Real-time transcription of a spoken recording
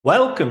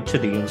Welcome to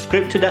the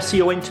Unscripted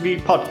SEO Interview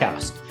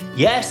Podcast.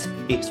 Yes,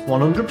 it's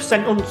 100%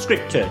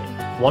 unscripted,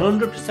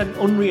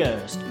 100%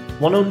 unrehearsed,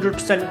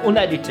 100%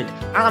 unedited,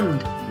 and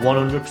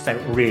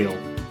 100% real.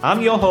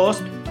 I'm your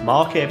host,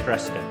 Mark A.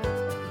 Preston.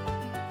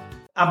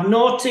 I've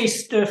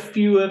noticed a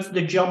few of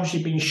the jobs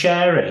you've been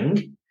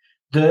sharing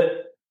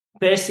that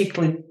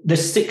basically the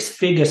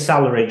six-figure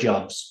salary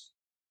jobs.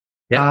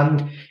 Yeah.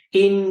 And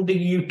in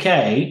the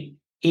UK,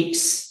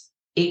 it's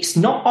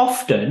not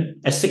often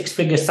a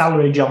six-figure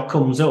salary job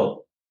comes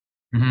up.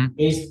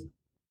 Mm-hmm.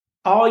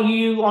 Are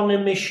you on a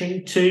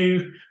mission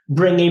to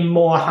bring in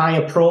more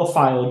higher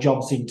profile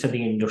jobs into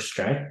the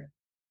industry?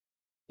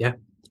 Yeah,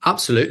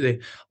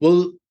 absolutely.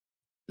 Well,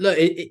 look,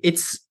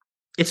 it's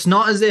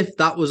not as if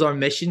that was our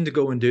mission to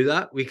go and do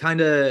that. We kind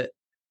of,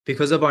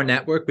 because of our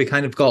network, we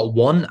kind of got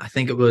one. I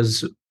think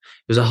was it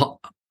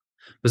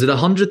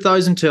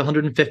 100,000 to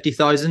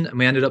 150,000, and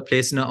we ended up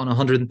placing it on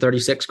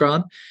 136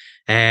 grand.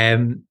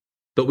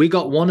 But we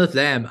got one of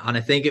them, and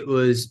I think it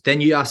was,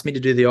 then you asked me to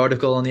do the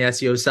article on the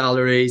SEO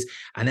salaries,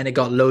 and then it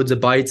got loads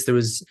of bites. There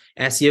was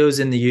SEOs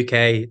in the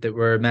UK that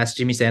were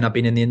messaging me saying, I've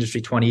been in the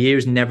industry 20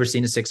 years, never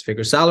seen a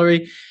six-figure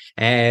salary.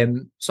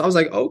 So I was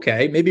like,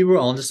 okay, maybe we're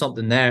onto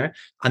something there.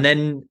 And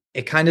then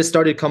it kind of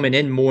started coming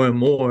in more and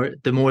more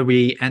the more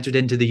we entered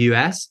into the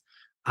US.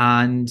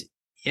 And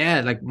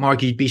yeah, like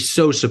Mark, you'd be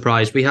so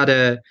surprised. We had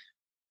a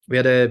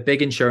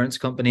big insurance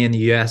company in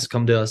the US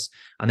come to us,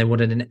 and they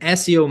wanted an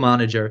SEO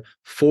manager,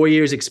 4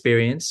 years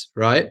experience,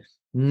 right?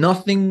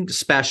 Nothing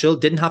special,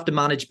 didn't have to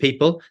manage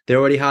people. They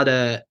already had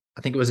I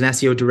think it was an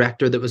SEO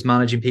director that was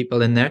managing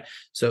people in there.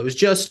 So it was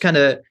just kind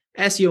of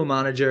SEO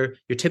manager,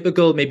 your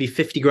typical maybe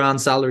 50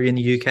 grand salary in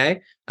the UK,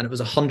 and it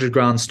was 100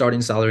 grand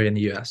starting salary in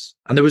the US.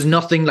 And there was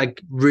nothing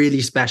like really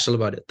special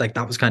about it. Like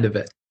that was kind of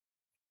it.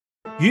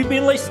 You've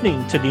been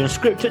listening to the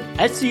Unscripted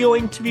SEO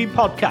Interview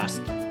Podcast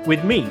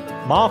with me,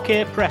 Mark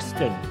A.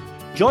 Preston.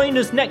 Join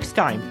us next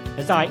time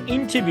as I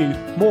interview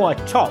more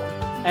top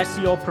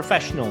SEO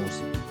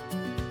professionals.